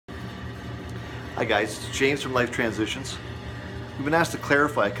Hi guys, it's James from Life Transitions. We've been asked to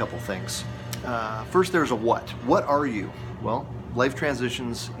clarify a couple things. First, there's a what. What are you? Well, Life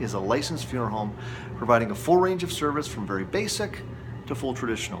Transitions is a licensed funeral home providing a full range of service from very basic to full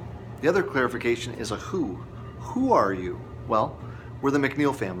traditional. The other clarification is a who. Who are you? Well, we're the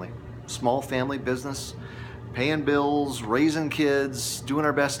McNeil family. Small family business, paying bills, raising kids, doing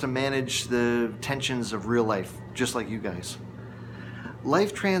our best to manage the tensions of real life, just like you guys.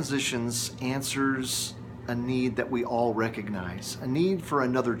 Life Transitions answers a need that we all recognize, a need for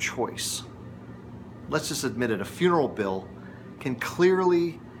another choice. Let's just admit it, a funeral bill can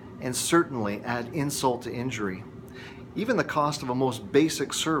clearly and certainly add insult to injury. Even the cost of a most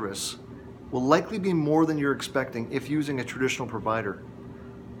basic service will likely be more than you're expecting if using a traditional provider.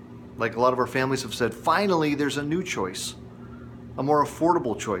 Like a lot of our families have said, finally there's a new choice, a more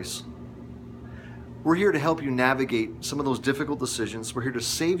affordable choice. We're here to help you navigate some of those difficult decisions. We're here to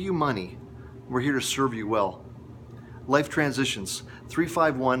save you money. We're here to serve you well. Life Transitions,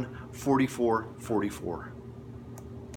 351-4444.